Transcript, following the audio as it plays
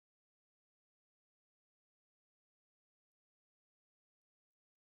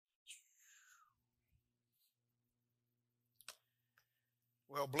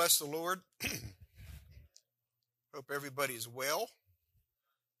Well, bless the Lord. Hope everybody is well.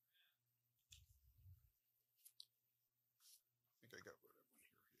 I think I got rid of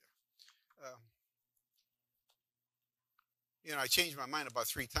one here. Yeah. I changed my mind about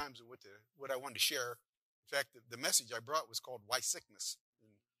 3 times of what I wanted to share. In fact, the message I brought was called "Why Sickness,"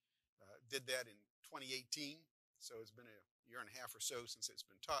 and did that in 2018. So it's been a year and a half or so since it's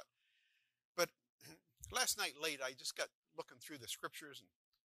been taught. But last night late, I just got looking through the scriptures and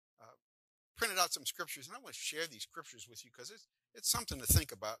printed out some scriptures, and I want to share these scriptures with you because it's something to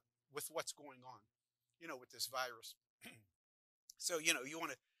think about with what's going on, with this virus. So, you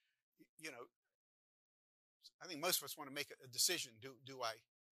want to, I think most of us want to make a decision. Do I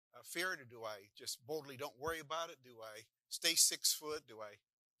fear it, or do I just boldly don't worry about it? Do I stay 6 foot? Do I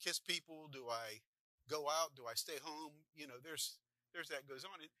kiss people? Do I go out? Do I stay home? There's that goes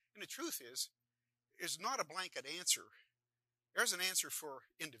on. And the truth is, there's not a blanket answer. There's an answer for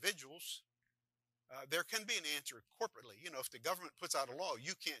individuals. There can be an answer corporately. If the government puts out a law,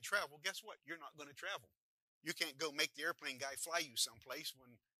 you can't travel, guess what? You're not going to travel. You can't go make the airplane guy fly you someplace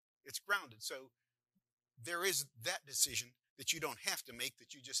when it's grounded. So there is that decision that you don't have to make,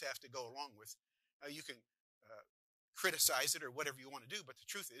 that you just have to go along with. You can criticize it or whatever you want to do, but the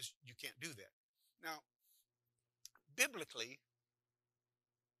truth is you can't do that. Now, biblically,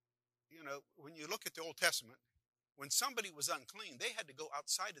 when you look at the Old Testament, when somebody was unclean, they had to go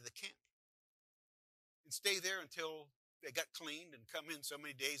outside of the camp and stay there until they got cleaned and come in so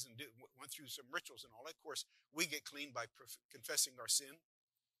many days and went through some rituals and all that. Of course, we get clean by confessing our sin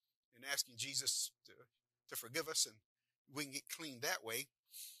and asking Jesus to forgive us, and we can get clean that way.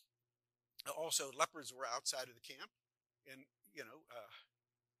 Also, lepers were outside of the camp, and,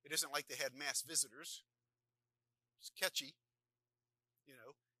 it isn't like they had mass visitors. It's catchy,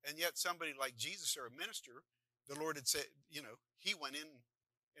 and yet somebody like Jesus or a minister, the Lord had said, he went in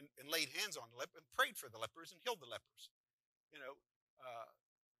and laid hands on the leper and prayed for the lepers and healed the lepers.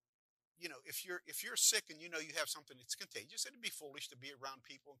 If you're sick and you have something that's contagious, it'd be foolish to be around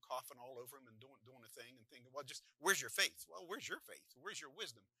people and coughing all over them and doing a thing and thinking, well, just where's your faith? Well, where's your faith? Where's your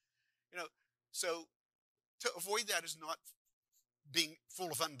wisdom? So to avoid that is not being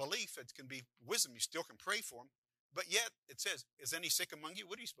full of unbelief. It can be wisdom. You still can pray for them. But yet, it says, is any sick among you?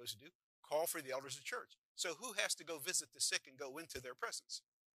 What are you supposed to do? Call for the elders of the church. So who has to go visit the sick and go into their presence?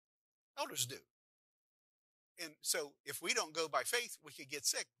 Elders do. And so if we don't go by faith, we could get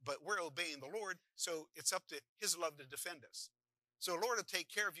sick, but we're obeying the Lord, so it's up to his love to defend us. So the Lord will take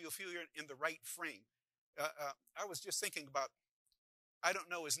care of you if you're in the right frame. I was just thinking about, I don't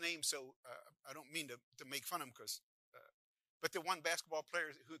know his name, so I don't mean to make fun of him, but the one basketball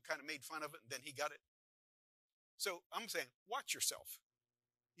player who kind of made fun of it, and then he got it. So I'm saying, watch yourself.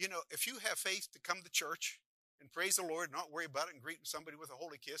 If you have faith to come to church and praise the Lord, not worry about it, and greet somebody with a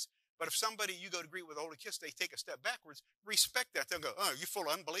holy kiss. But if somebody you go to greet with a holy kiss, they take a step backwards, respect that. They'll go, oh, you're full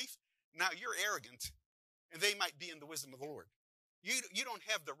of unbelief? Now you're arrogant, and they might be in the wisdom of the Lord. You don't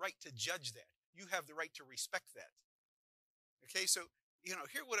have the right to judge that. You have the right to respect that. Okay, so,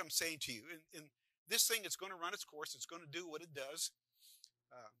 hear what I'm saying to you. And this thing is going to run its course. It's going to do what it does.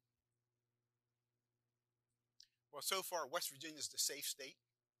 Well, so far, West Virginia is the safe state.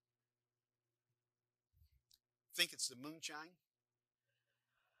 Think it's the moonshine.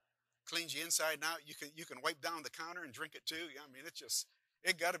 Cleans you inside and out. You can wipe down the counter and drink it too.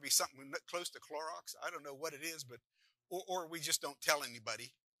 It got to be something close to Clorox. I don't know what it is, but or we just don't tell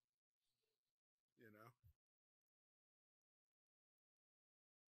anybody.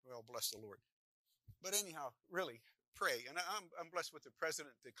 Well, bless the Lord. But anyhow, really pray. And I'm blessed with the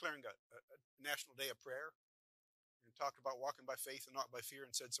president declaring a national day of prayer, and talked about walking by faith and not by fear,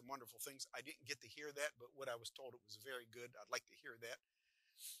 and said some wonderful things. I didn't get to hear that, but what I was told, it was very good. I'd like to hear that.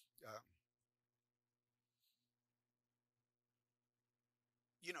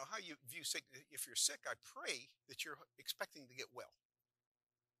 How you view sick. If you're sick, I pray that you're expecting to get well.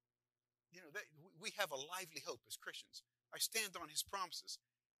 That we have a lively hope as Christians. I stand on his promises.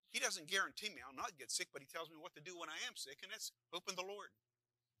 He doesn't guarantee me I'll not get sick, but he tells me what to do when I am sick, and that's hope in the Lord.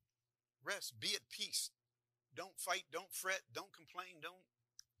 Rest, be at peace. Don't fight, don't fret, don't complain, don't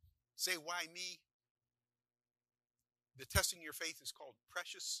say, why me? The testing of your faith is called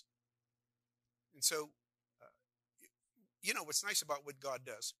precious. And so, what's nice about what God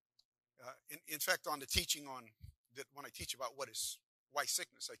does. In fact, on the teaching when I teach about why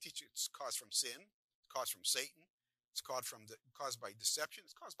sickness, I teach it's caused from sin, it's caused from Satan, it's caused by deception,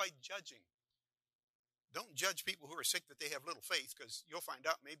 it's caused by judging. Don't judge people who are sick that they have little faith, because you'll find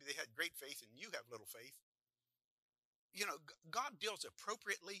out maybe they had great faith and you have little faith. God deals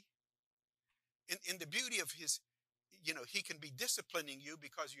appropriately in the beauty of his, he can be disciplining you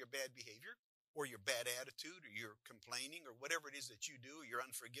because of your bad behavior or your bad attitude or your complaining or whatever it is that you do, or your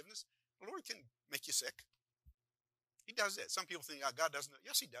unforgiveness. The Lord can make you sick. He does that. Some people think, God doesn't.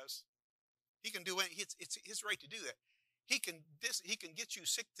 Yes, he does. He can do it. It's his right to do that. He can get you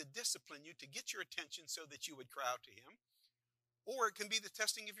sick to discipline you, to get your attention so that you would cry out to him. Or it can be the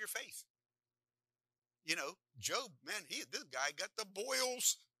testing of your faith. Job, man, this guy got the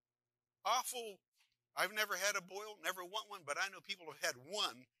boils. Awful. I've never had a boil, never want one, but I know people have had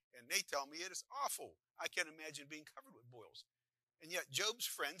one, and they tell me it is awful. I can't imagine being covered with boils. And yet Job's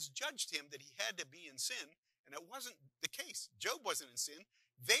friends judged him that he had to be in sin, and it wasn't the case. Job wasn't in sin.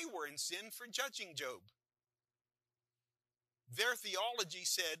 They were in sin for judging Job. Their theology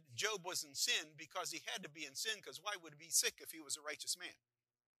said Job was in sin because he had to be in sin, because why would he be sick if he was a righteous man?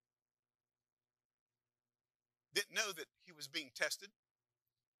 Didn't know that he was being tested,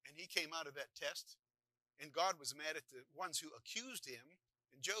 and he came out of that test, and God was mad at the ones who accused him,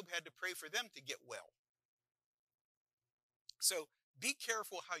 and Job had to pray for them to get well. So be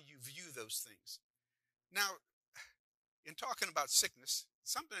careful how you view those things. Now, in talking about sickness,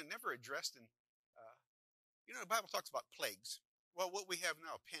 something I never addressed, and the Bible talks about plagues. Well, what we have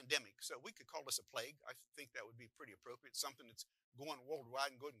now, a pandemic, so we could call this a plague. I think that would be pretty appropriate, something that's going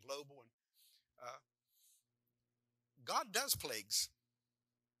worldwide and going global. And God does plagues.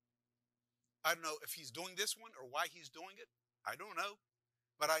 I don't know if he's doing this one or why he's doing it. I don't know.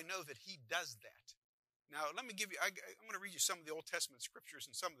 But I know that he does that. Now, let me give you, I'm going to read you some of the Old Testament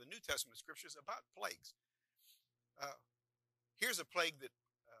scriptures and some of the New Testament scriptures about plagues. Here's a plague that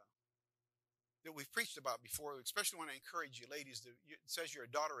we've preached about before, especially when I encourage you ladies. It says you're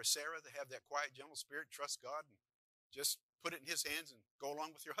a daughter of Sarah, to have that quiet, gentle spirit, trust God, and just put it in his hands and go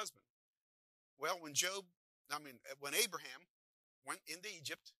along with your husband. Well, when Abraham went into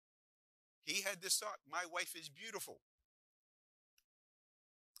Egypt, he had this thought, my wife is beautiful.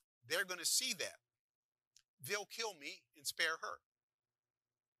 They're going to see that. They'll kill me and spare her.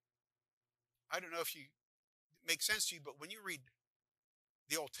 I don't know if it makes sense to you, but when you read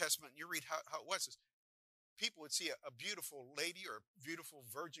the Old Testament, you read how it was. People would see a beautiful lady or a beautiful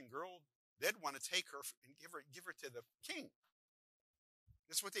virgin girl. They'd want to take her and give her to the king.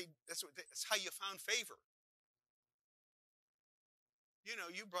 That's how you found favor.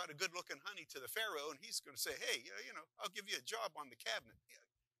 You brought a good-looking honey to the Pharaoh, and he's going to say, hey, I'll give you a job on the cabinet.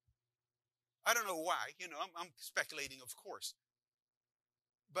 I don't know why. I'm speculating, of course.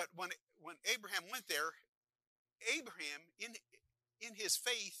 But when Abraham went there, Abraham, in his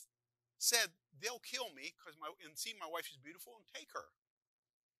faith, said, they'll kill me and see my wife is beautiful and take her.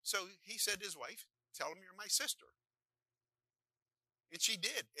 So he said to his wife, tell him you're my sister. And she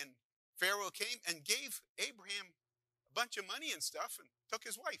did. And Pharaoh came and gave Abraham a bunch of money and stuff and took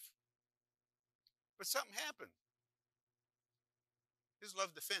his wife. But something happened. His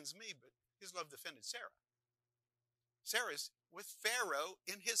love defends me, but his love defended Sarah. Sarah's with Pharaoh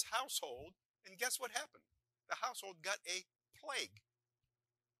in his household, and guess what happened? The household got a plague.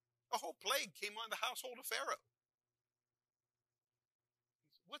 A whole plague came on the household of Pharaoh.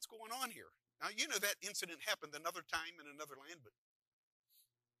 What's going on here? Now, that incident happened another time in another land, but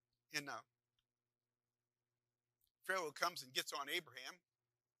Pharaoh comes and gets on Abraham,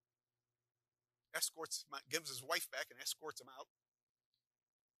 gives his wife back and escorts him out.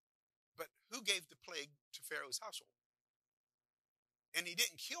 But who gave the plague to Pharaoh's household? And he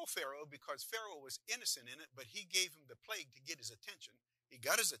didn't kill Pharaoh because Pharaoh was innocent in it, but he gave him the plague to get his attention. He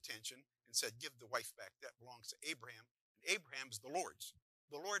got his attention and said, give the wife back. That belongs to Abraham. And Abraham's the Lord's.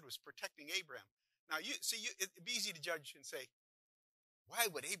 The Lord was protecting Abraham. Now, it'd be easy to judge and say, why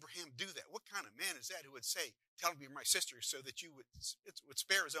would Abraham do that? What kind of man is that who would say, tell me you're my sister so that you would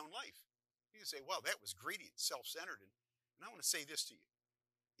spare his own life? You can say, well, that was greedy and self-centered. And I want to say this to you.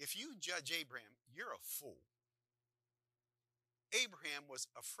 If you judge Abraham, you're a fool. Abraham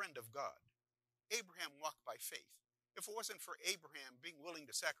was a friend of God. Abraham walked by faith. If it wasn't for Abraham being willing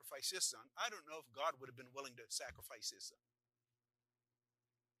to sacrifice his son, I don't know if God would have been willing to sacrifice his son.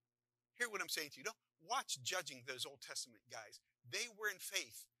 Hear what I'm saying to you. Don't watch judging those Old Testament guys. They were in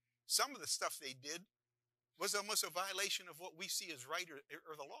faith. Some of the stuff they did was almost a violation of what we see as right or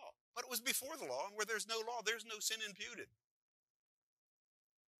the law. But it was before the law, and where there's no law, there's no sin imputed.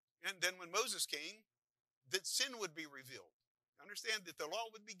 And then when Moses came, that sin would be revealed. Understand that the law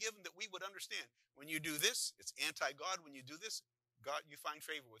would be given, that we would understand. When you do this, it's anti-God. When you do this, God, you find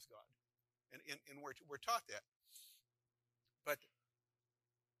favor with God. And we're taught that. But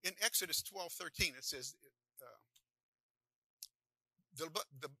in Exodus 12:13, it says,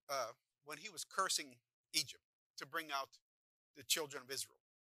 when he was cursing Egypt to bring out the children of Israel,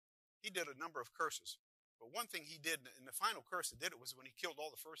 he did a number of curses. But one thing he did, and the final curse that did it, was when he killed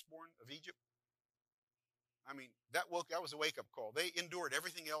all the firstborn of Egypt. I mean, that was a wake-up call. They endured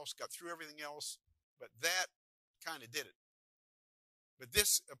everything else, got through everything else, but that kind of did it. But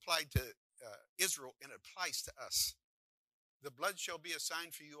this applied to Israel, and it applies to us. The blood shall be a sign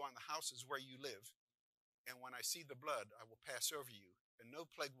for you on the houses where you live. And when I see the blood, I will pass over you, and no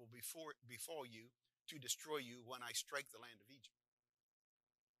plague will befall you to destroy you when I strike the land of Egypt.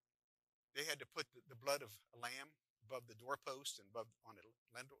 They had to put the blood of a lamb above the doorpost and above on a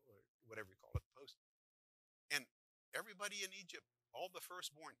lintel, or whatever you call it, post. And everybody in Egypt, all the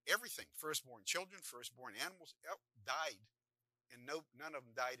firstborn, everything, firstborn children, firstborn animals, died. And none of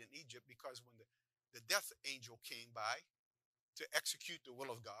them died in Egypt, because when the death angel came by to execute the will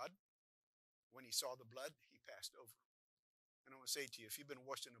of God, when he saw the blood, he passed over. And I want to say to you, if you've been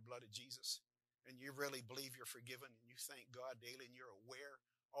washed in the blood of Jesus, and you really believe you're forgiven, and you thank God daily, and you're aware,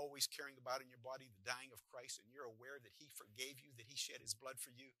 always carrying about in your body the dying of Christ, and you're aware that he forgave you, that he shed his blood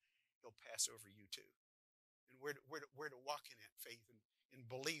for you, he'll pass over you too. And we're to walk in that faith and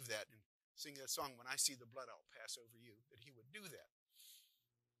believe that, and sing that song, when I see the blood, I'll pass over you, that he would do that.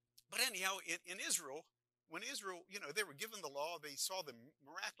 But anyhow, in Israel, when Israel, they were given the law, they saw the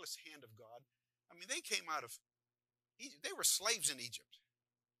miraculous hand of God. I mean, they came out of Egypt. They were slaves in Egypt.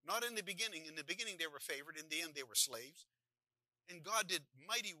 Not in the beginning. In the beginning, they were favored. In the end, they were slaves. And God did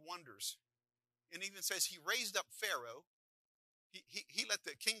mighty wonders. And even says he raised up Pharaoh. He let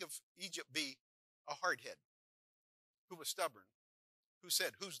the king of Egypt be a hardhead who was stubborn, who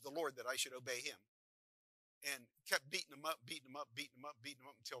said, who's the Lord that I should obey him? And kept beating him up,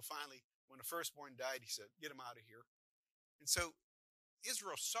 until finally, when the firstborn died, he said, get him out of here. And so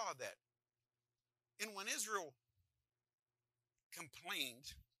Israel saw that. And when Israel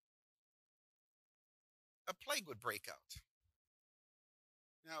complained, a plague would break out.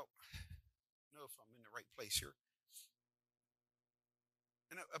 Now, I don't know if I'm in the right place here.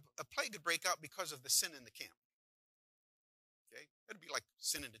 And a plague would break out because of the sin in the camp. Okay? It'd be like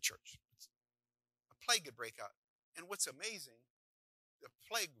sin in the church. A plague would break out. And what's amazing, the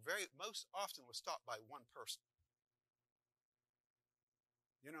plague most often was stopped by one person.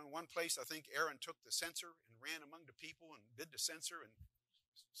 In one place, I think Aaron took the censer and ran among the people and did the censer and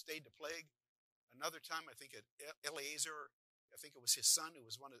stayed the plague. Another time, I think Eleazar, I think it was his son, it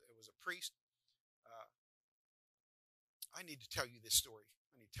was a priest. I need to tell you this story.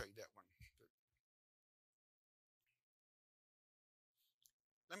 I need to tell you that one.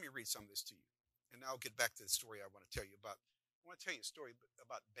 Let me read some of this to you, and I'll get back to the story I want to tell you about. I want to tell you a story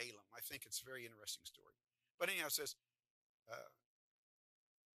about Balaam. I think it's a very interesting story. But anyhow, it says,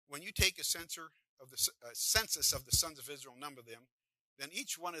 when you take a census of the sons of Israel, number them, then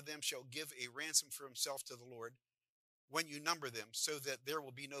each one of them shall give a ransom for himself to the Lord when you number them, so that there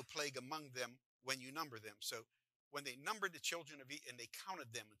will be no plague among them when you number them. So when they numbered the children of Egypt and they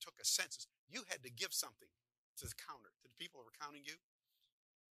counted them and took a census, you had to give something to the counter, to the people who were counting you.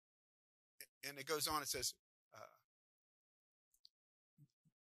 And it goes on, it says,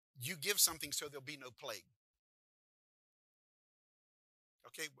 you give something so there'll be no plague.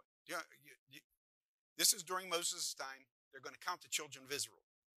 Okay, this is during Moses' time. They're going to count the children of Israel.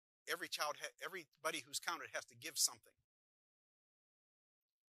 Everybody who's counted has to give something.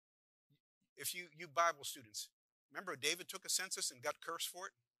 If you Bible students, remember David took a census and got cursed for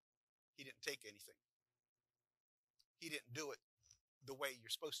it? He didn't take anything. He didn't do it the way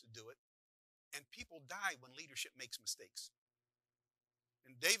you're supposed to do it. And people die when leadership makes mistakes.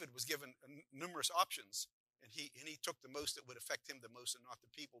 And David was given numerous options, and he took the most that would affect him the most and not the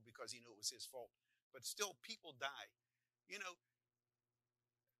people, because he knew it was his fault. But still, people die.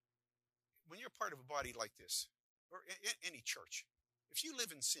 When you're part of a body like this, or any church, if you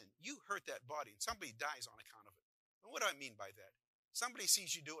live in sin, you hurt that body, and somebody dies on account of it. And what do I mean by that? Somebody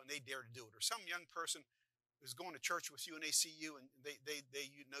sees you do it, and they dare to do it. Or some young person is going to church with you, and they see you, and they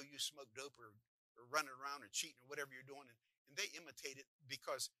you smoke dope or running around or cheating or whatever you're doing, and they imitate it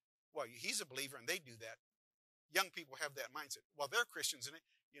because, well, he's a believer and they do that. Young people have that mindset. Well, they're Christians, and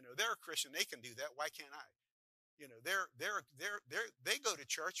they're a Christian. They can do that. Why can't I? They go to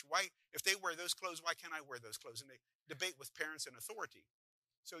church. Why, if they wear those clothes, why can't I wear those clothes? And they debate with parents and authority.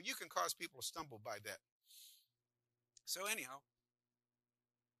 So you can cause people to stumble by that. So anyhow,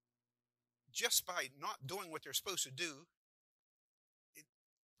 just by not doing what they're supposed to do, it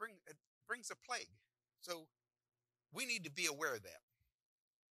brings a plague. So we need to be aware of that.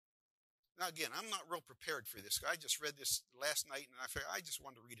 Now again, I'm not real prepared for this. I just read this last night, and I just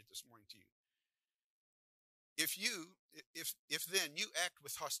wanted to read it this morning to you. If then you act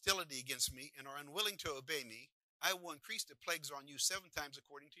with hostility against me and are unwilling to obey me, I will increase the plagues on you 7 times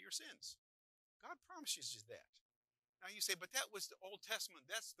according to your sins. God promises you that. Now you say, but that was the Old Testament.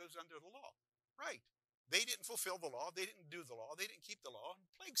 That's those under the law. Right. They didn't fulfill the law. They didn't do the law. They didn't keep the law. And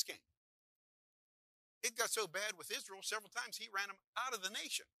plagues came. It got so bad with Israel several times he ran them out of the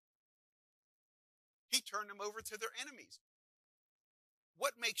nation. He turned them over to their enemies.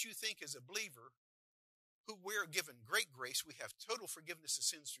 What makes you think as a believer who we're given great grace, we have total forgiveness of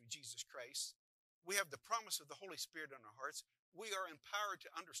sins through Jesus Christ. We have the promise of the Holy Spirit in our hearts. We are empowered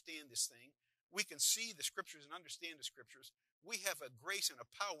to understand this thing. We can see the scriptures and understand the scriptures. We have a grace and a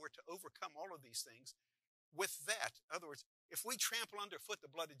power to overcome all of these things. With that, in other words, if we trample underfoot the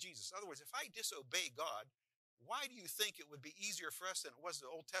blood of Jesus, in other words, if I disobey God, why do you think it would be easier for us than it was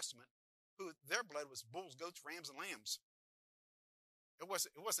the Old Testament, who their blood was bulls, goats, rams, and lambs? It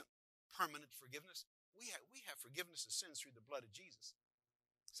wasn't permanent forgiveness. We have forgiveness of sins through the blood of Jesus.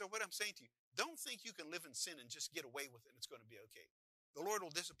 So what I'm saying to you, don't think you can live in sin and just get away with it and it's going to be okay. The Lord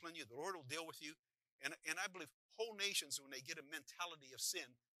will discipline you. The Lord will deal with you. And I believe whole nations, when they get a mentality of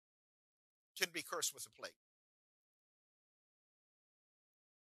sin, can be cursed with a plague.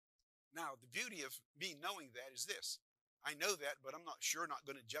 Now, the beauty of me knowing that is this. I know that, but I'm not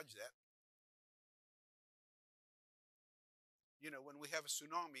going to judge that. You know, when we have a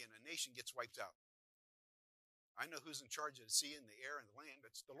tsunami and a nation gets wiped out, I know who's in charge of the sea and the air and the land.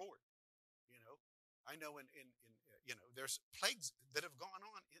 It's the Lord. You know, I know there's plagues that have gone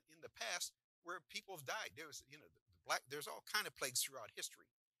on in the past where people have died. There's, there's all kind of plagues throughout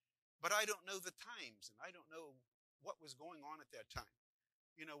history. But I don't know the times, and I don't know what was going on at that time.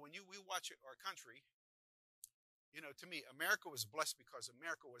 You know, when we watch our country, to me, America was blessed because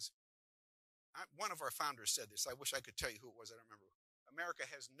America was, one of our founders said this. I wish I could tell you who it was. I don't remember. America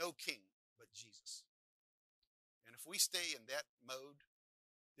has no king but Jesus. And if we stay in that mode,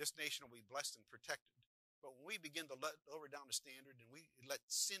 this nation will be blessed and protected. But when we begin to lower down the standard and we let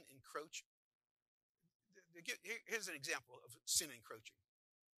sin encroach, here's an example of sin encroaching.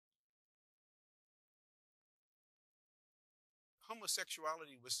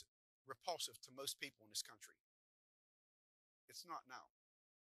 Homosexuality was repulsive to most people in this country. It's not now.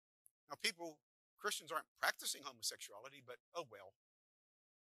 Now Christians aren't practicing homosexuality, but oh well.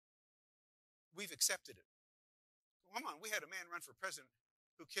 We've accepted it. Come on, we had a man run for president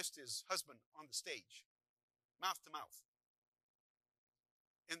who kissed his husband on the stage, mouth to mouth.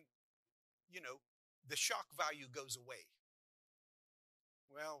 And, the shock value goes away.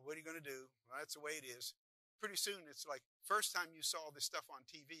 Well, what are you going to do? Well, that's the way it is. Pretty soon, it's like, first time you saw this stuff on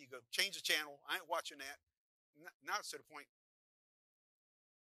TV, you go, change the channel. I ain't watching that. Now it's to the point,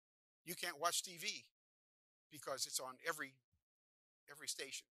 you can't watch TV because it's on every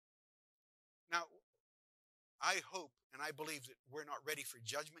station. Now, I hope and I believe that we're not ready for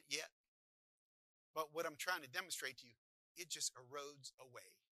judgment yet. But what I'm trying to demonstrate to you, it just erodes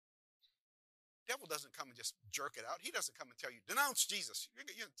away. The devil doesn't come and just jerk it out. He doesn't come and tell you, denounce Jesus. You're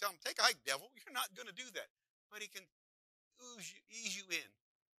going to tell him, take a hike, devil. You're not going to do that. But he can ease you in.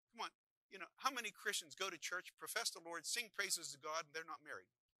 Come on. How many Christians go to church, profess the Lord, sing praises to God, and they're not married?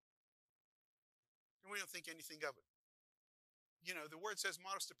 And we don't think anything of it. The word says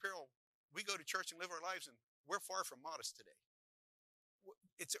modest apparel. We go to church and live our lives, and we're far from modest today.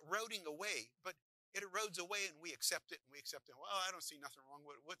 It's eroding away, but it erodes away and we accept it, Well, I don't see nothing wrong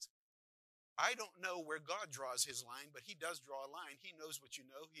with it. I don't know where God draws his line, but he does draw a line. He knows what you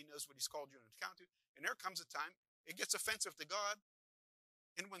know. He knows what he's called you to account to. And there comes a time it gets offensive to God.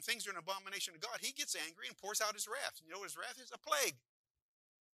 And when things are an abomination to God, he gets angry and pours out his wrath. You know what his wrath is? A plague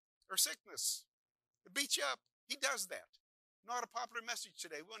or sickness. It beats you up. He does that. Not a popular message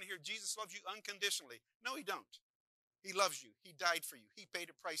today. We want to hear Jesus loves you unconditionally. No, he don't. He loves you. He died for you. He paid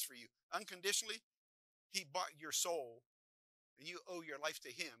a price for you. Unconditionally, he bought your soul, and you owe your life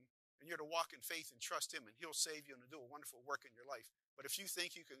to him, and you're to walk in faith and trust him, and he'll save you and do a wonderful work in your life. But if you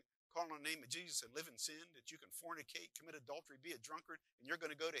think you can call on the name of Jesus and live in sin, that you can fornicate, commit adultery, be a drunkard, and you're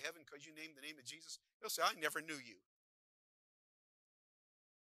going to go to heaven because you named the name of Jesus, he'll say, I never knew you.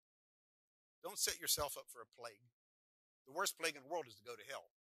 Don't set yourself up for a plague. The worst plague in the world is to go to hell.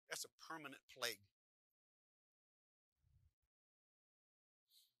 That's a permanent plague.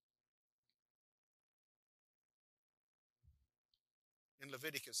 In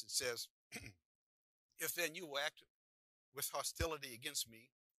Leviticus it says, if then you will act with hostility against me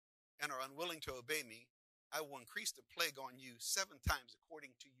and are unwilling to obey me, I will increase the plague on you 7 times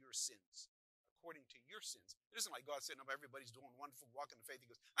according to your sins. According to your sins. It isn't like God said, no, everybody's doing wonderful, walking in faith. He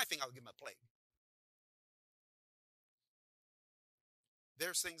goes, I think I'll give him a plague.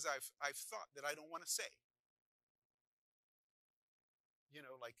 There's things I've thought that I don't want to say.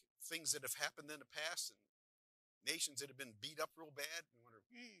 Like things that have happened in the past and nations that have been beat up real bad. And wonder,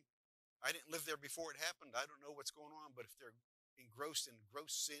 I didn't live there before it happened. I don't know what's going on, but if they're engrossed in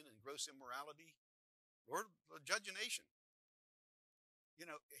gross sin and gross immorality, Lord will judge a nation. You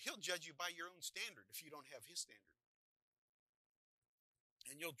know, he'll judge you by your own standard if you don't have his standard.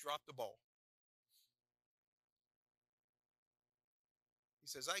 And you'll drop the ball. He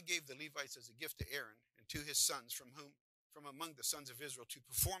says, I gave the Levites as a gift to Aaron and to his sons from among the sons of Israel to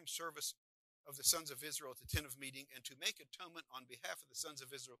perform service of the sons of Israel at the tent of meeting and to make atonement on behalf of the sons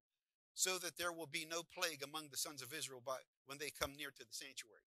of Israel so that there will be no plague among the sons of Israel when they come near to the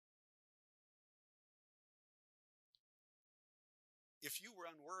sanctuary. If you were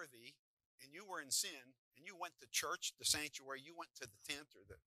unworthy and you were in sin and you went to church, the sanctuary, you went to the tent you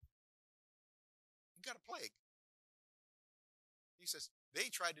got a plague. He says,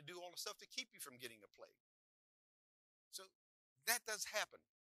 they tried to do all the stuff to keep you from getting a plague. So that does happen.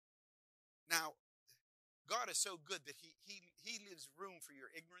 Now, God is so good that he leaves room for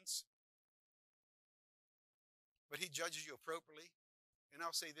your ignorance, but he judges you appropriately. And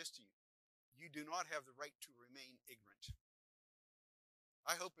I'll say this to you. You do not have the right to remain ignorant.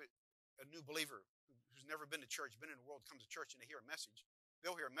 I hope a new believer who's never been to church, been in the world, comes to church and they hear a message.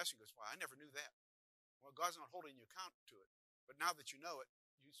 They'll hear a message and goes, wow, I never knew that. Well, God's not holding you account to it. But now that you know it,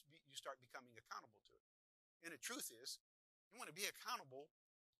 you start becoming accountable to it. And the truth is, you want to be accountable.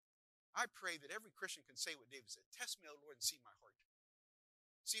 I pray that every Christian can say what David said, test me, O Lord, and see my heart.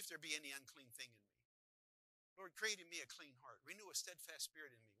 See if there be any unclean thing in me. Lord, create in me a clean heart. Renew a steadfast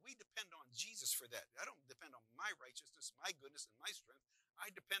spirit in me. We depend on Jesus for that. I don't depend on my righteousness, my goodness, and my strength. I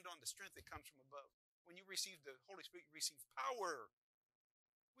depend on the strength that comes from above. When you receive the Holy Spirit, you receive power.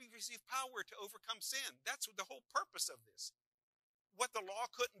 We receive power to overcome sin. That's the whole purpose of this. What the law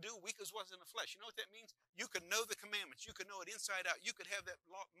couldn't do, weak as was in the flesh. You know what that means? You could know the commandments. You could know it inside out. You could have that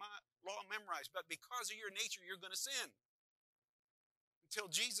law memorized. But because of your nature, you're going to sin. Until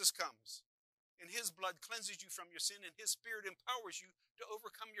Jesus comes. And his blood cleanses you from your sin. And his spirit empowers you to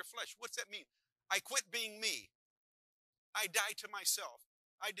overcome your flesh. What's that mean? I quit being me. I die to myself.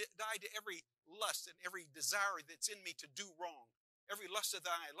 I die to every lust and every desire that's in me to do wrong. Every lust of the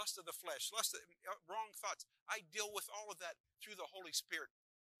eye, lust of the flesh, lust of wrong thoughts. I deal with all of that through the Holy Spirit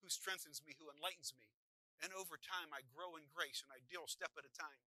who strengthens me, who enlightens me. And over time, I grow in grace and I deal step at a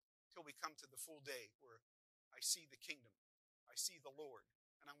time till we come to the full day where I see the kingdom. I see the Lord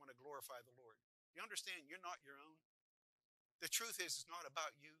and I want to glorify the Lord. You understand you're not your own? The truth is, it's not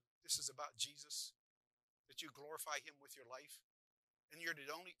about you. This is about Jesus, that you glorify him with your life. And you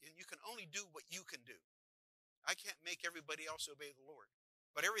can only do what you can do. I can't make everybody else obey the Lord.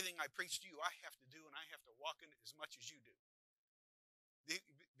 But everything I preach to you, I have to do, and I have to walk in it as much as you do.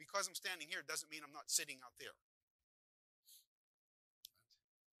 Because I'm standing here doesn't mean I'm not sitting out there.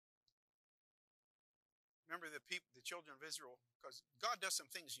 Remember the children of Israel, because God does some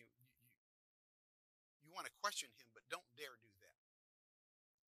things you want to question him, but don't dare do that.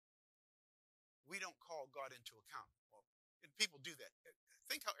 We don't call God into account. Well, and people do that.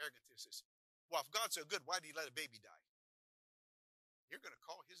 Think how arrogant this is. Well, if God's so good, why did he let a baby die? You're going to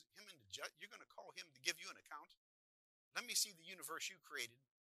call him into judge. You're going to call him to give you an account. Let me see the universe you created.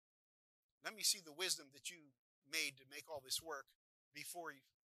 Let me see the wisdom that you made to make all this work before you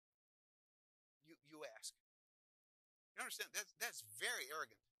ask. You understand? That's very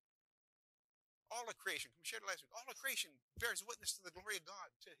arrogant. All of creation, we shared last week, all of creation bears witness to the glory of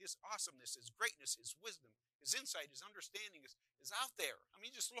God, to his awesomeness, his greatness, his wisdom, his insight, his understanding is out there. I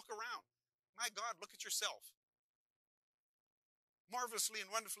mean, just look around. My God, look at yourself. Marvelously and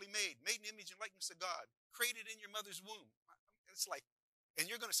wonderfully made in the image and likeness of God, created in your mother's womb. It's like,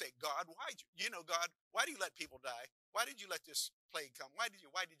 and you're going to say, God, God, why do you let people die? Why did you let this plague come? Why did you?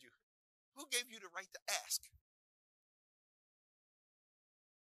 Who gave you the right to ask?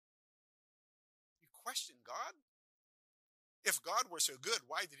 You question God? If God were so good,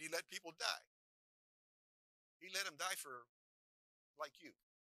 why did he let people die? He let them die for like you.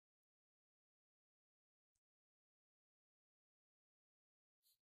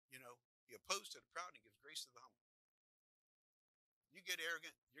 He opposed to the proud and he gives grace to the humble. You get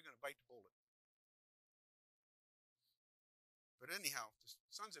arrogant, you're going to bite the bullet. But anyhow, the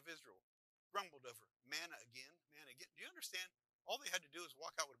sons of Israel grumbled over manna again. Do you understand? All they had to do is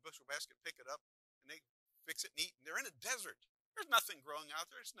walk out with a bushel basket, pick it up, and they fix it and eat. And they're in a desert. There's nothing growing out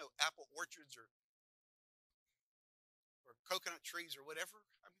there. There's no apple orchards or coconut trees or whatever.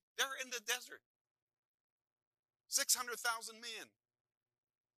 I mean, they're in the desert. 600,000 men.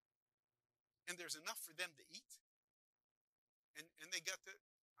 And there's enough for them to eat. And they got the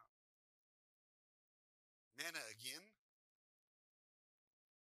manna again.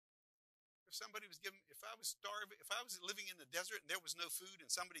 if somebody was giving, if I was starving, if I was living in the desert and there was no food and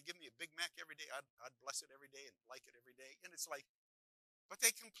somebody gave me a Big Mac every day, I'd bless it every day and like it every day. And it's like, but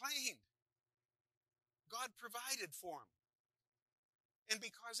they complained. God provided for them. And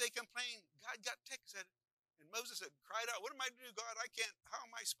because they complained, God got ticked, said, and Moses had cried out, what am I to do, God? I can't, how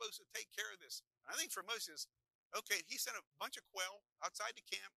am I supposed to take care of this? And I think for Moses, okay, he sent a bunch of quail outside the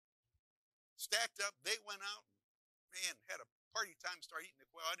camp, stacked up. They went out, man, had a party time, started eating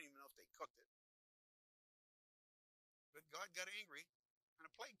the quail. I didn't even know if they cooked it. But God got angry, and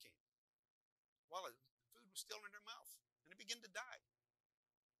a plague came while the food was still in their mouth, and it began to die.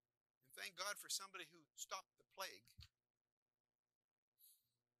 And thank God for somebody who stopped the plague.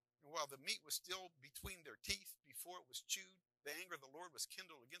 And while the meat was still between their teeth before it was chewed, the anger of the Lord was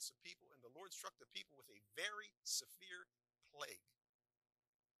kindled against the people, and the Lord struck the people with a very severe plague.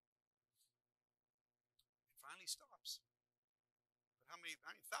 It finally stops. But how many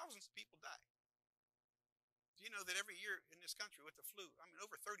thousands of people die. Do you know that every year in this country with the flu,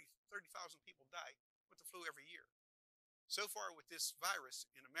 over 30,000 people die with the flu every year? So far with this virus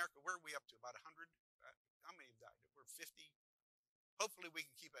in America, where are we up to? About 100? How many have died? We're 50. Hopefully we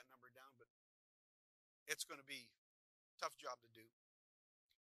can keep that number down, but it's going to be a tough job to do.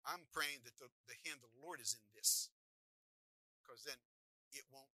 I'm praying that the hand of the Lord is in this, because then it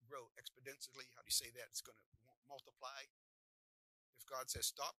won't grow exponentially. How do you say that? It's going to multiply. If God says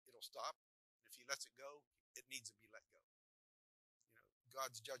stop, it'll stop. And if he lets it go, it needs to be let go.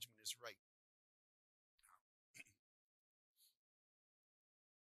 God's judgment is right.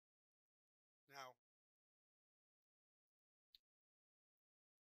 Now,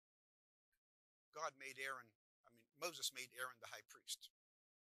 Moses made Aaron the high priest.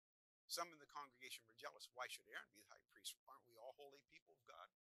 Some in the congregation were jealous. Why should Aaron be the high priest? Aren't we all holy people of God?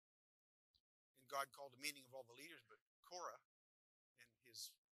 And God called a meeting of all the leaders, but Korah and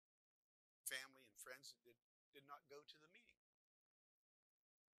his family and friends did not go to the meeting.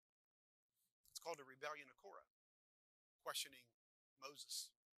 It's called a rebellion of Korah, questioning Moses.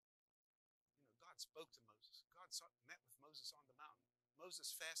 God spoke to Moses. God met with Moses on the mountain.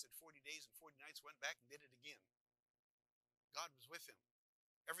 Moses fasted 40 days and 40 nights, went back and did it again. God was with him.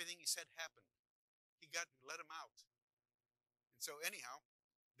 Everything he said happened. He let him out. And so anyhow,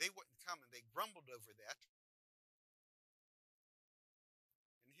 they wouldn't come, and they grumbled over that.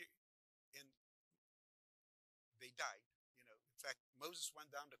 And they died. In fact, Moses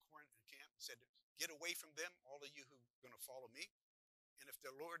went down to Corinth camp and said, get away from them, all of you who are going to follow me. And if the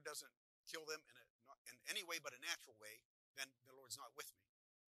Lord doesn't kill them in any way but a natural way, then the Lord's not with me.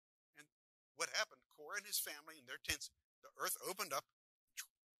 And what happened? Korah and his family and their tents, the earth opened up,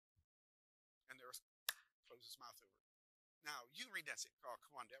 and the earth closed its mouth over it. Now, you read that and say, oh,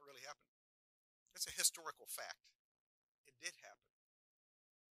 come on, that really happened? That's a historical fact. It did happen.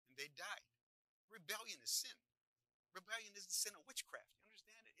 And they died. Rebellion is sin. Rebellion is the sin of witchcraft. You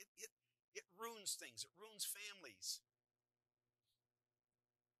understand it? It ruins things. It ruins families.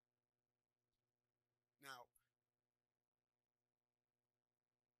 Now,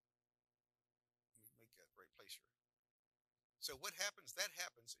 let me make that right place here. So what happens? That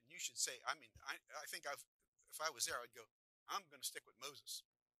happens, and you should say, I think if I was there, I'd go, I'm going to stick with Moses.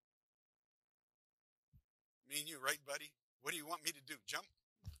 Me and you, right, buddy? What do you want me to do? Jump?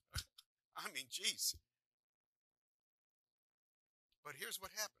 Geez. But here's what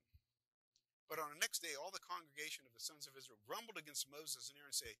happened. But on the next day, all the congregation of the sons of Israel grumbled against Moses and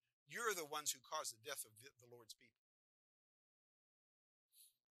Aaron, say, you're the ones who caused the death of the Lord's people.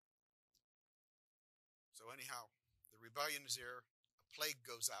 So anyhow, the rebellion is there. A plague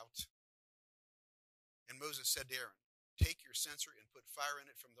goes out. And Moses said to Aaron, take your censer and put fire in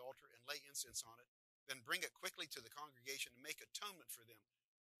it from the altar and lay incense on it. Then bring it quickly to the congregation and make atonement for them.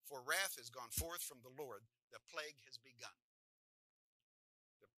 For wrath has gone forth from the Lord. The plague has begun.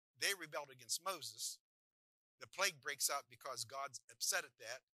 They rebelled against Moses. The plague breaks out because God's upset at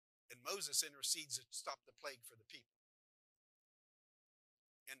that. And Moses intercedes to stop the plague for the people.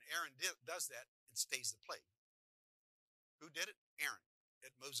 And Aaron does that and stays the plague. Who did it? Aaron,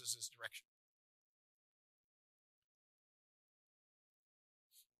 at Moses' direction.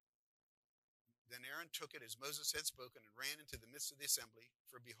 Then Aaron took it as Moses had spoken and ran into the midst of the assembly,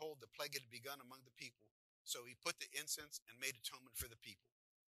 for behold, the plague had begun among the people. So he put the incense and made atonement for the people.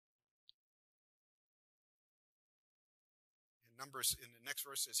 In the next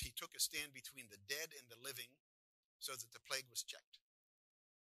verse says, he took a stand between the dead and the living so that the plague was checked.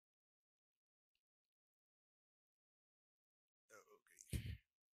 Okay.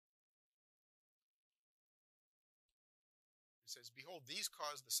 It says, behold, these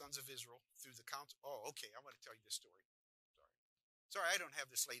caused the sons of Israel through the counsel. Oh, okay, I want to tell you this story. Sorry. Sorry, I don't have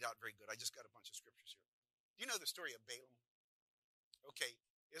this laid out very good. I just got a bunch of scriptures here. Do you know the story of Balaam? Okay,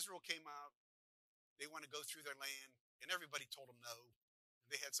 Israel came out. They want to go through their land, and everybody told them no.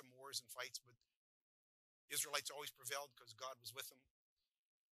 They had some wars and fights, but Israelites always prevailed because God was with them.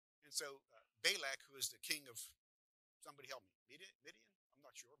 And so Balak, who is the king of, somebody help me, Midian? I'm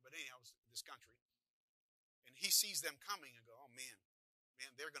not sure, but anyhow, it's this country. And he sees them coming and go, oh man,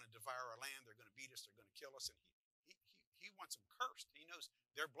 they're going to devour our land. They're going to beat us. They're going to kill us. And he wants them cursed. He knows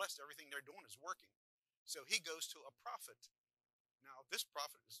they're blessed. Everything they're doing is working. So he goes to a prophet. Now, this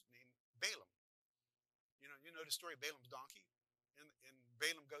prophet is named Balaam. You know the story of Balaam's donkey? And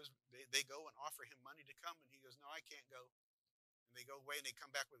Balaam goes, they go and offer him money to come. And he goes, no, I can't go. And they go away and they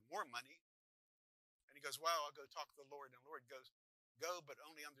come back with more money. And he goes, well, I'll go talk to the Lord. And the Lord goes, go, but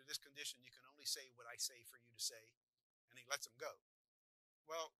only under this condition. You can only say what I say for you to say. And he lets him go.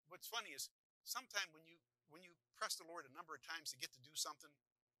 Well, what's funny is sometimes when you press the Lord a number of times to get to do something,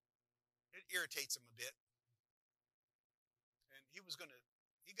 it irritates him a bit. And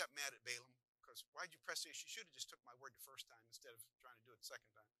he got mad at Balaam because why'd you press this? You should have just took my word the first time instead of trying to do it the second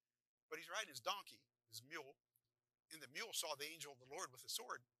time. But he's riding his donkey, his mule, and the mule saw the angel of the Lord with a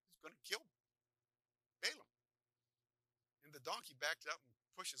sword. He's going to kill Balaam. And the donkey backed up and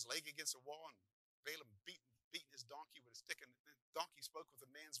pushed his leg against the wall, and Balaam beating his donkey with a stick, and the donkey spoke with a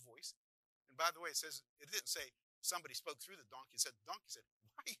man's voice. And by the way, it didn't say somebody spoke through the donkey. It said, the donkey said,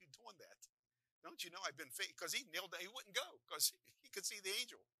 why are you doing that? Don't you know I've been faithful? Because he kneeled down, he wouldn't go because he could see the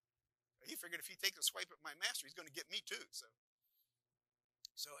angel. He figured if he takes a swipe at my master, he's going to get me too.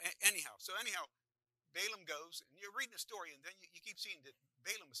 So anyhow, Balaam goes, and you're reading the story, and then you keep seeing that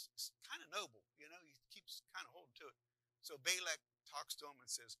Balaam is kind of noble. He keeps kind of holding to it. So Balak talks to him and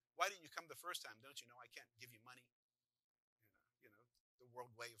says, why didn't you come the first time? Don't you know I can't give you money? The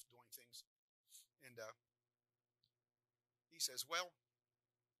world way of doing things. And he says, well,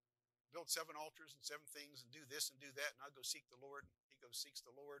 build 7 altars and 7 things and do this and do that, and I'll go seek the Lord. He goes, seeks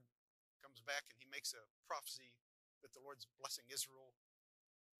the Lord, comes back, and he makes a prophecy that the Lord's blessing Israel.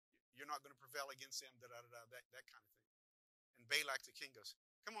 You're not going to prevail against them, that kind of thing. And Balak the king goes,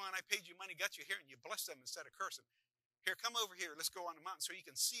 come on, I paid you money, got you here, and you blessed them instead of cursing. Here, come over here. Let's go on the mountain so you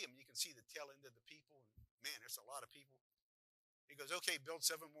can see them. You can see the tail end of the people. And man, there's a lot of people. He goes, okay, build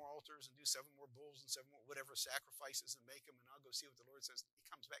 7 more altars and do 7 more bulls and 7 more whatever sacrifices and make them, and I'll go see what the Lord says. He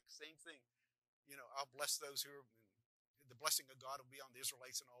comes back, same thing. I'll bless those who are, the blessing of God will be on the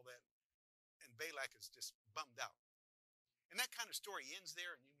Israelites and all that. And Balak is just bummed out. And that kind of story ends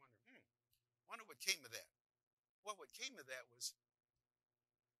there, and you wonder what came of that. Well, what came of that was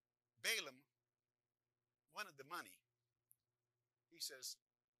Balaam wanted the money. He says,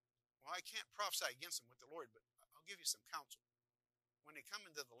 well, I can't prophesy against them with the Lord, but I'll give you some counsel. When they come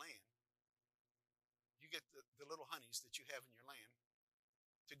into the land, you get the little honeys that you have in your land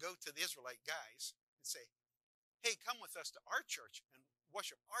to go to the Israelite guys and say, hey, come with us to our church and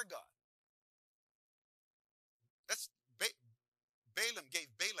worship our God. That's Balaam gave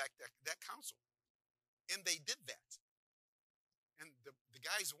Balak that counsel. And they did that. And the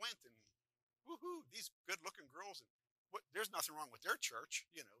guys went, and woohoo, these good-looking girls. And there's nothing wrong with their church.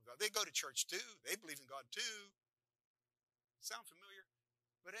 They go to church too. They believe in God too. Sound familiar?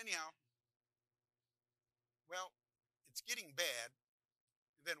 But anyhow, well, it's getting bad.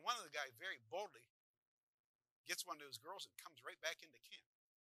 And then one of the guys very boldly gets one of those girls and comes right back into camp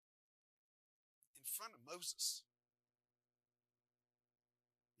in front of Moses.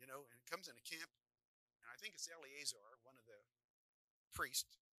 And it comes into camp, and I think it's Eleazar, one of the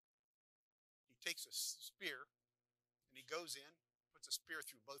priests. He takes a spear, and he goes in, puts a spear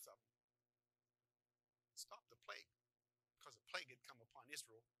through both of them. Stop the plague, because a plague had come upon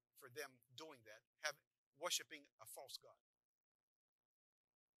Israel for them doing that, worshiping a false god.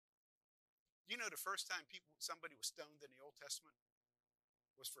 The first time somebody was stoned in the Old Testament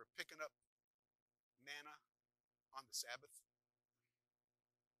was for picking up manna on the Sabbath.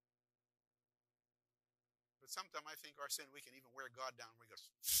 But sometimes I think our sin, we can even wear God down. We go,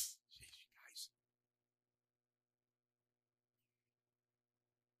 geez, you guys.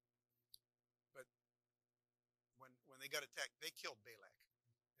 But when they got attacked, they killed Balak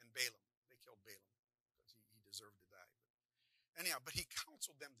and Balaam. They killed Balaam because he deserved to die. But he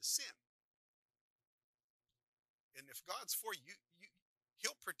counseled them to sin. And if God's for you,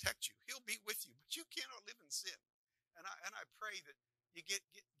 he'll protect you. He'll be with you. But you cannot live in sin. And I pray that you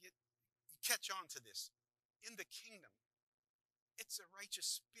catch on to this. In the kingdom, it's a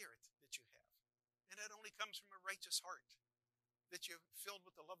righteous spirit that you have. And that only comes from a righteous heart. That you're filled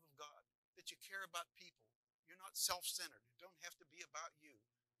with the love of God. That you care about people. You're not self-centered. It don't have to be about you.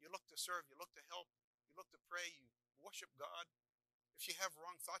 You look to serve. You look to help. You look to pray. You worship God. If you have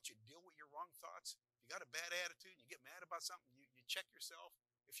wrong thoughts, you deal with your wrong thoughts. If you got a bad attitude and you get mad about something, you check yourself.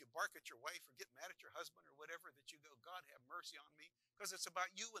 If you bark at your wife or get mad at your husband or whatever, that you go, God, have mercy on me, because it's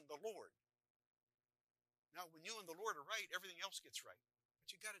about you and the Lord. Now, when you and the Lord are right, everything else gets right. But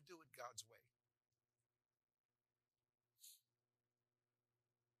you got to do it God's way.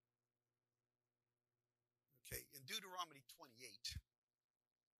 Okay, in Deuteronomy 28,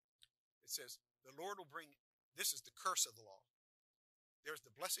 it says, the Lord will bring, this is the curse of the law. There's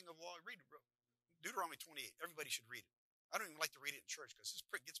the blessing of the law. Read it, bro. Deuteronomy 28. Everybody should read it. I don't even like to read it in church because it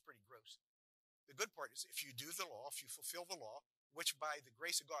gets pretty gross. The good part is if you do the law, if you fulfill the law, which by the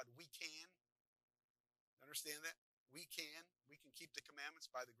grace of God we can, understand that? We can keep the commandments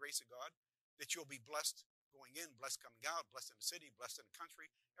by the grace of God, that you'll be blessed going in, blessed coming out, blessed in the city, blessed in the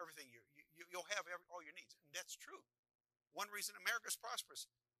country, everything. You'll have all your needs. And that's true. One reason America's prosperous.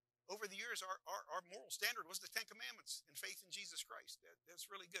 Over the years, our moral standard was the Ten Commandments and faith in Jesus Christ.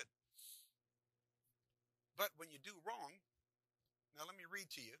 That's really good. But when you do wrong, now let me read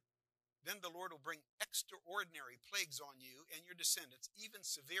to you. Then the Lord will bring extraordinary plagues on you and your descendants, even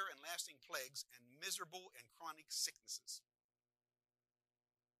severe and lasting plagues and miserable and chronic sicknesses,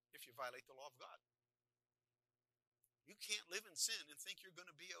 if you violate the law of God. You can't live in sin and think you're going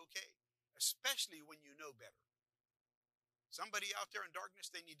to be okay, especially when you know better. Somebody out there in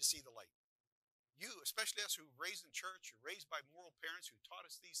darkness, they need to see the light. You, especially us who were raised in church, you're raised by moral parents who taught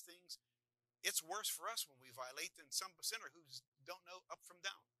us these things, it's worse for us when we violate than some sinner who don't know up from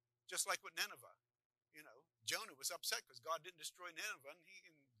down. Just like with Nineveh. You know, Jonah was upset because God didn't destroy Nineveh.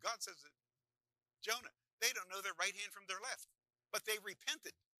 And God says that, Jonah, they don't know their right hand from their left. But they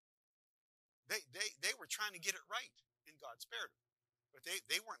repented. They were trying to get it right, and God spared them. But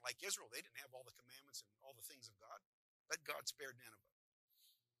they weren't like Israel. They didn't have all the commandments and all the things of God. But God spared Nineveh.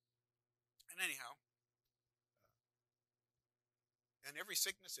 And anyhow, and every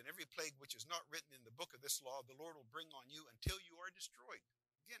sickness and every plague which is not written in the book of this law, the Lord will bring on you until you are destroyed.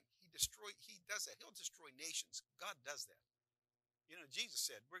 Again, he does that. He'll destroy nations. God does that. You know, Jesus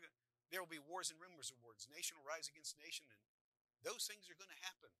said, there will be wars and rumors of wars. Nation will rise against nation, and those things are going to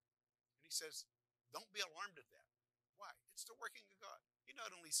happen. And he says, don't be alarmed at that. Why? It's the working of God. He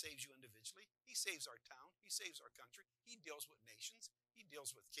not only saves you individually, he saves our town, he saves our country, he deals with nations, he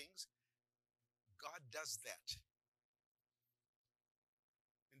deals with kings. God does that.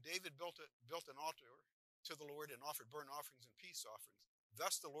 And David built an altar to the Lord and offered burnt offerings and peace offerings.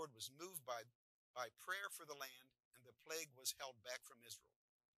 Thus the Lord was moved by prayer for the land, and the plague was held back from Israel.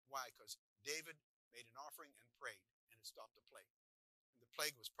 Why? Because David made an offering and prayed, and it stopped the plague. And the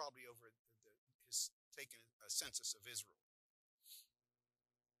plague was probably over his taking a census of Israel.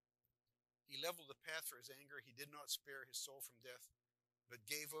 He leveled the path for his anger. He did not spare his soul from death, but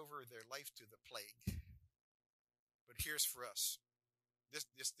gave over their life to the plague. But here's for us.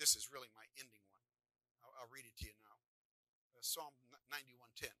 This is really my ending one. I'll read it to you now. Psalm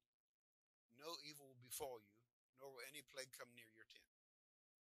 91:10. No evil will befall you, nor will any plague come near your tent.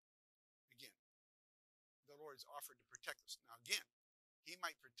 Again, the Lord is offered to protect us. Now again, he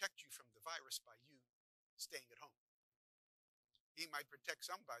might protect you from the virus by you staying at home. He might protect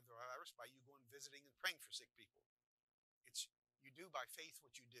some by the virus by you going visiting and praying for sick people. You do by faith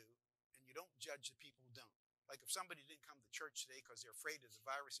what you do, and you don't judge the people who don't. Like if somebody didn't come to church today because they're afraid of the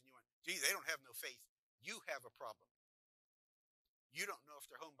virus, and you went, gee, they don't have no faith. You have a problem. You don't know if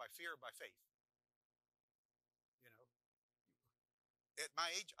they're home by fear or by faith. You know, at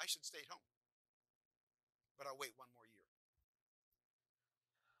my age, I should stay at home. But I'll wait one more year.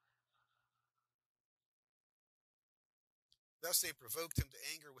 Thus they provoked him to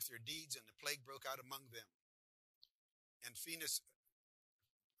anger with their deeds, and the plague broke out among them. And Phoenix,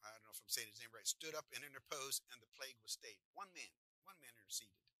 I don't know if I'm saying his name right, stood up and interposed, and the plague was stayed. One man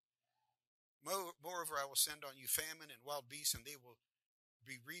interceded. Moreover, I will send on you famine and wild beasts, and they will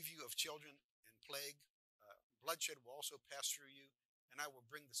bereave you of children and plague. Bloodshed will also pass through you, and I will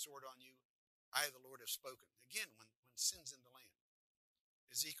bring the sword on you. I, the Lord, have spoken. Again, when sin's in the land.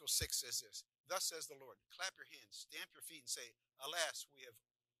 Ezekiel 6 says this, thus says the Lord, clap your hands, stamp your feet, and say, alas,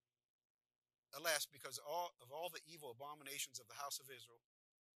 because of all the evil abominations of the house of Israel,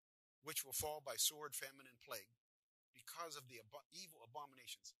 which will fall by sword, famine, and plague, because of the evil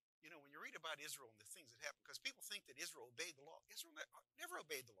abominations. You know, when you read about Israel and the things that happened, because people think that Israel obeyed the law. Israel never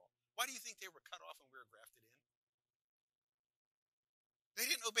obeyed the law. Why do you think they were cut off and we were grafted in? They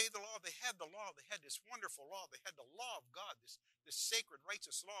didn't obey the law. They had the law. They had this wonderful law. They had the law of God, this sacred,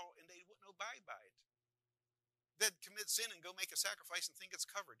 righteous law, and they wouldn't abide by it. They'd commit sin and go make a sacrifice and think it's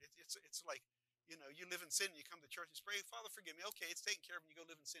covered. It's like, you know, you live in sin and you come to church and pray, Father, forgive me. Okay, it's taken care of, and you go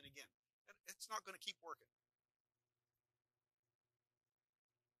live in sin again. It's not going to keep working.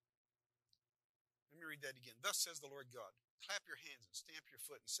 read that again. Thus says the Lord God, clap your hands and stamp your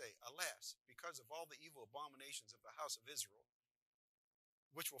foot and say, alas, because of all the evil abominations of the house of Israel,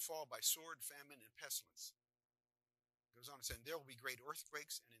 which will fall by sword, famine, and pestilence. It goes on and says, there will be great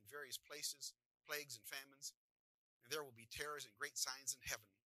earthquakes and in various places, plagues and famines, and there will be terrors and great signs in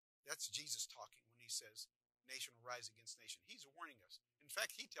heaven. That's Jesus talking when he says, nation will rise against nation. He's warning us. In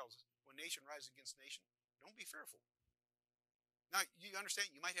fact, he tells us, when nation rises against nation, don't be fearful. Now, you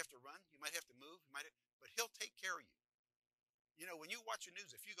understand, you might have to run, you might have to move, but he'll take care of you. You know, when you watch the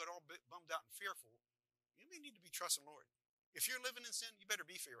news, if you got all bummed out and fearful, you may need to be trusting the Lord. If you're living in sin, you better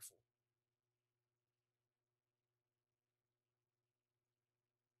be fearful.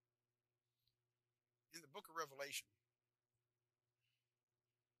 In the book of Revelation,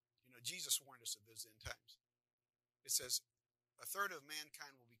 you know, Jesus warned us of those end times. It says, a third of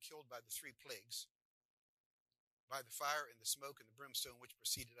mankind will be killed by the three plagues, by the fire and the smoke and the brimstone which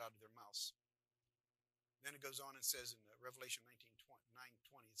proceeded out of their mouths. Then it goes on and says in Revelation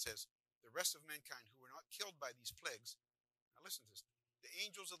 9:20, it says, the rest of mankind who were not killed by these plagues, now listen to this, the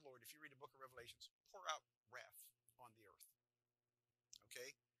angels of the Lord, if you read the book of Revelations, pour out wrath on the earth.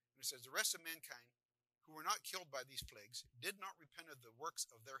 Okay? And it says, the rest of mankind who were not killed by these plagues did not repent of the works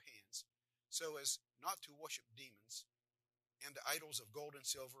of their hands, so as not to worship demons and the idols of gold and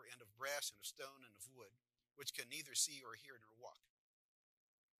silver and of brass and of stone and of wood, which can neither see or hear nor walk.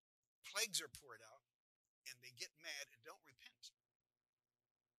 Plagues are poured out, and they get mad and don't repent.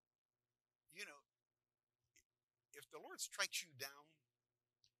 You know, if the Lord strikes you down,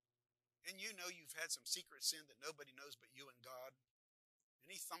 and you know you've had some secret sin that nobody knows but you and God,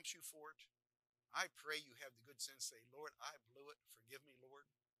 and he thumps you for it, I pray you have the good sense to say, Lord, I blew it. Forgive me, Lord.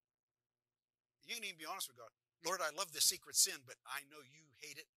 You can even be honest with God. Lord, I love this secret sin, but I know you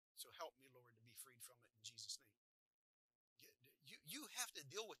hate it, so help me, Lord, to be freed from it in Jesus' name. You have to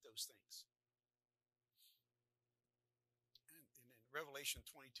deal with those things. And in Revelation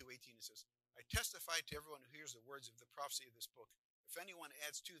 22:18, it says, I testify to everyone who hears the words of the prophecy of this book. If anyone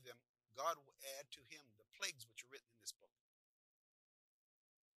adds to them, God will add to him the plagues which are written in this book.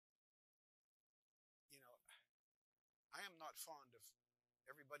 You know, I am not fond of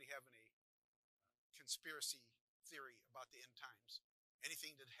everybody having a conspiracy theory about the end times.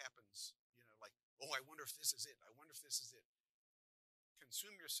 Anything that happens, you know, like, oh, I wonder if this is it. I wonder if this is it.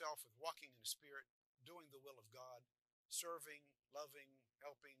 Consume yourself with walking in the Spirit, doing the will of God, serving, loving,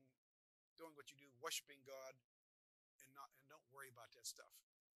 helping, doing what you do, worshiping God, and don't worry about that stuff.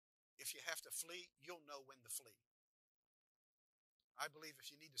 If you have to flee, you'll know when to flee. I believe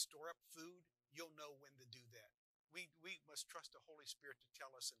if you need to store up food, you'll know when to do that. We must trust the Holy Spirit to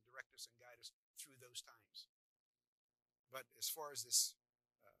tell us and direct us and guide us through those times. But as far as this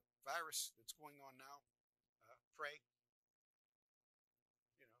virus that's going on now, pray.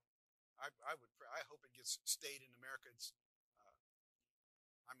 You know, I would pray. I hope it gets stayed in America. It's,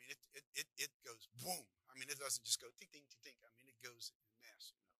 I mean, it goes boom. I mean, it doesn't just go tink, tink, tink, tink. I mean, it goes in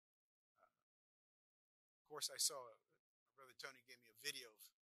mass. You know. Of course, I saw Brother Tony gave me a video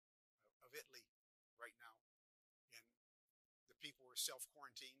of Italy right now, and the people were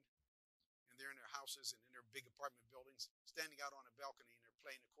self-quarantined, and they're in their houses and in their big apartment buildings, standing out on a balcony, and they're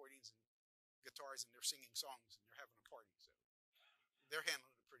playing accordions and guitars, and they're singing songs, and they're having a party. So they're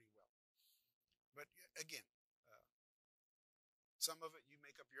handling it pretty well. But again, some of it you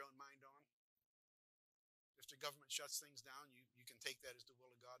make up your own mind on. If the government shuts things down, you can take that as the will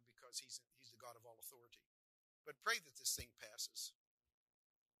of God because he's the God of all authority. But pray that this thing passes.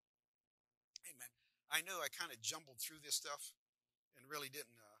 Amen. I know I kind of jumbled through this stuff and really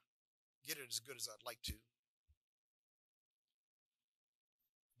didn't get it as good as I'd like to.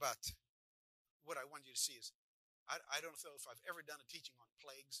 But what I want you to see is, I don't know if I've ever done a teaching on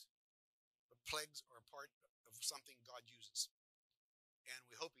plagues, but plagues are a part of something God uses. And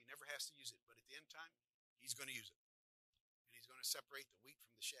we hope he never has to use it, but at the end time, he's going to use it. And he's going to separate the wheat from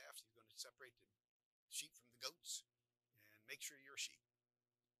the chaff. He's going to separate the sheep from the goats, and make sure you're a sheep.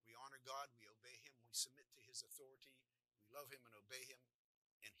 We honor God, we obey him, we submit to his authority, we love him and obey him,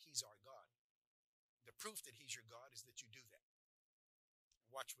 and he's our God. The proof that he's your God is that you do that.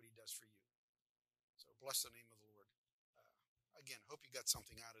 Watch what he does for you. So bless the name of the Lord. Again, hope you got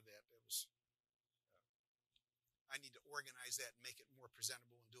something out of that. It was. I need to organize that and make it more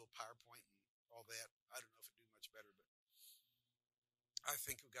presentable and do a PowerPoint and all that. I don't know if it'd do much better, but I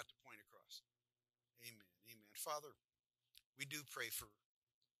think we got the point across. Amen. Amen. Father, we do pray for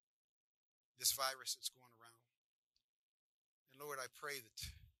this virus that's going around. And Lord, I pray that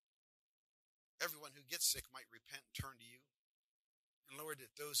everyone who gets sick might repent and turn to you. And Lord,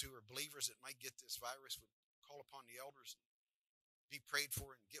 that those who are believers that might get this virus would call upon the elders and be prayed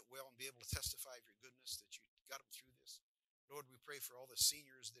for and get well and be able to testify of your goodness, that you got them through this. Lord, we pray for all the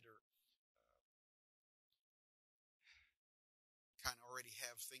seniors that are kind of already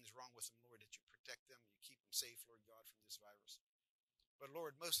have things wrong with them, Lord, that you protect them, you keep them safe, Lord God, from this virus. But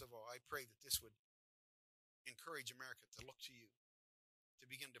Lord, most of all, I pray that this would encourage America to look to you, to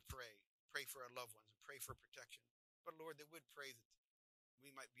begin to pray for our loved ones, and pray for protection. But Lord, they would pray that we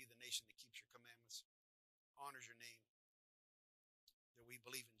might be the nation that keeps your commandments, honors your name, that we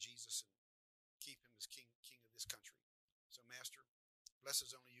believe in Jesus and keep him as king of this country. So, Master, bless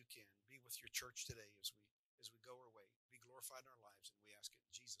as only you can. Be with your church today as we go our way. Be glorified in our lives, and we ask it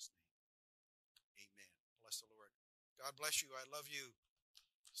in Jesus' name. Amen. Bless the Lord. God bless you. I love you.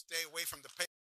 Stay away from the